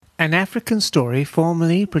An African story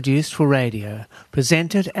formerly produced for radio,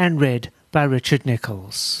 presented and read by Richard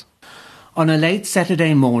Nichols. On a late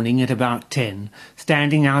Saturday morning at about 10,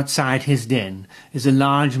 standing outside his den, is a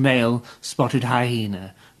large male spotted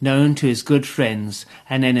hyena, known to his good friends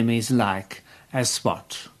and enemies alike as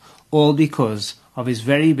Spot, all because of his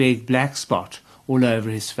very big black spot all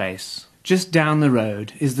over his face. Just down the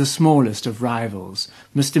road is the smallest of rivals,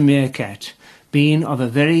 Mr. Meerkat. Being of a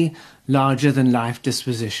very larger-than-life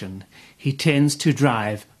disposition, he tends to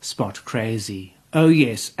drive Spot crazy. Oh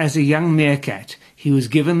yes, as a young meerkat, he was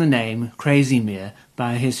given the name Crazy Meer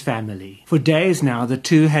by his family. For days now the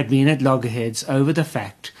two had been at loggerheads over the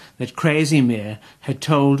fact that Crazy Meer had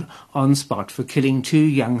told on Spot for killing two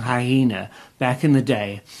young hyena back in the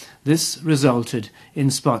day. This resulted in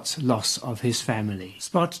Spot's loss of his family.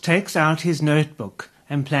 Spot takes out his notebook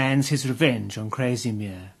and plans his revenge on Crazy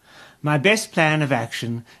Meer. My best plan of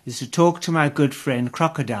action is to talk to my good friend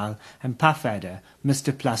Crocodile and Puffadder,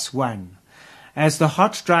 Mr. +1. As the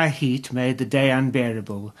hot, dry heat made the day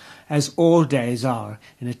unbearable, as all days are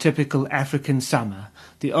in a typical African summer,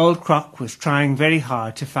 the old croc was trying very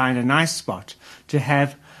hard to find a nice spot to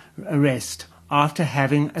have a rest after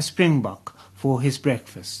having a springbok for his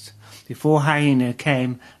breakfast. Before Hyena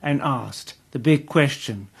came and asked the big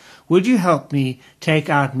question, "Would you help me take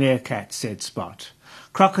out Meerkat?" said Spot.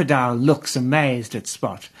 Crocodile looks amazed at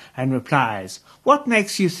Spot and replies, "What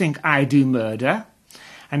makes you think I do murder?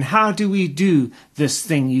 And how do we do this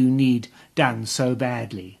thing you need done so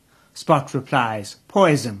badly?" Spot replies,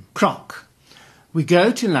 "Poison." Croc. We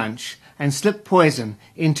go to lunch and slip poison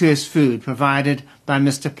into his food provided by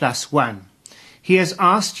Mr. +1. He has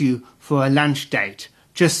asked you for a lunch date.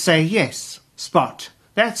 Just say yes. Spot.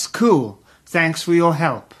 That's cool. Thanks for your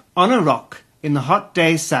help. On a rock in the hot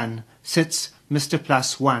day sun sits Mr.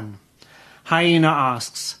 +1. Hyena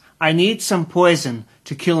asks, "I need some poison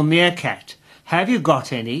to kill Meerkat. Have you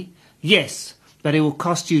got any?" "Yes, but it will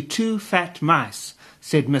cost you 2 fat mice,"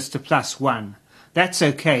 said Mr. +1. "That's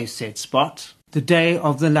okay," said Spot. The day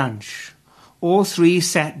of the lunch. All three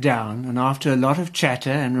sat down, and after a lot of chatter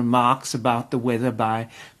and remarks about the weather by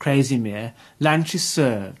Crazy Meer, lunch is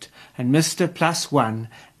served, and Mr. +1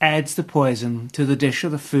 adds the poison to the dish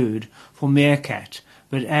of the food for Meerkat.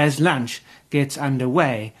 But as lunch gets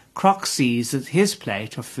underway, Croc sees that his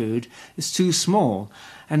plate of food is too small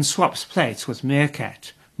and swaps plates with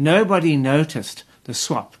Meerkat. Nobody noticed the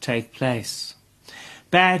swap take place.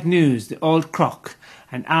 Bad news, the old Croc,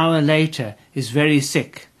 an hour later, is very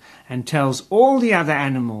sick and tells all the other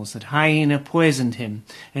animals that Hyena poisoned him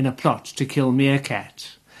in a plot to kill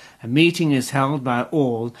Meerkat. A meeting is held by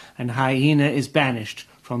all and Hyena is banished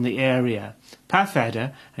from the area.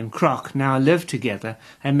 Puffadder and Croc now live together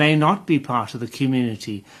and may not be part of the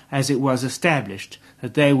community as it was established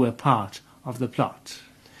that they were part of the plot.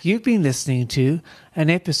 You've been listening to an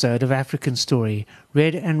episode of African Story,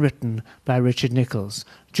 read and written by Richard Nichols.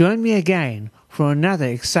 Join me again for another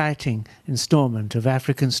exciting installment of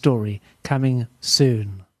African Story coming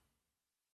soon.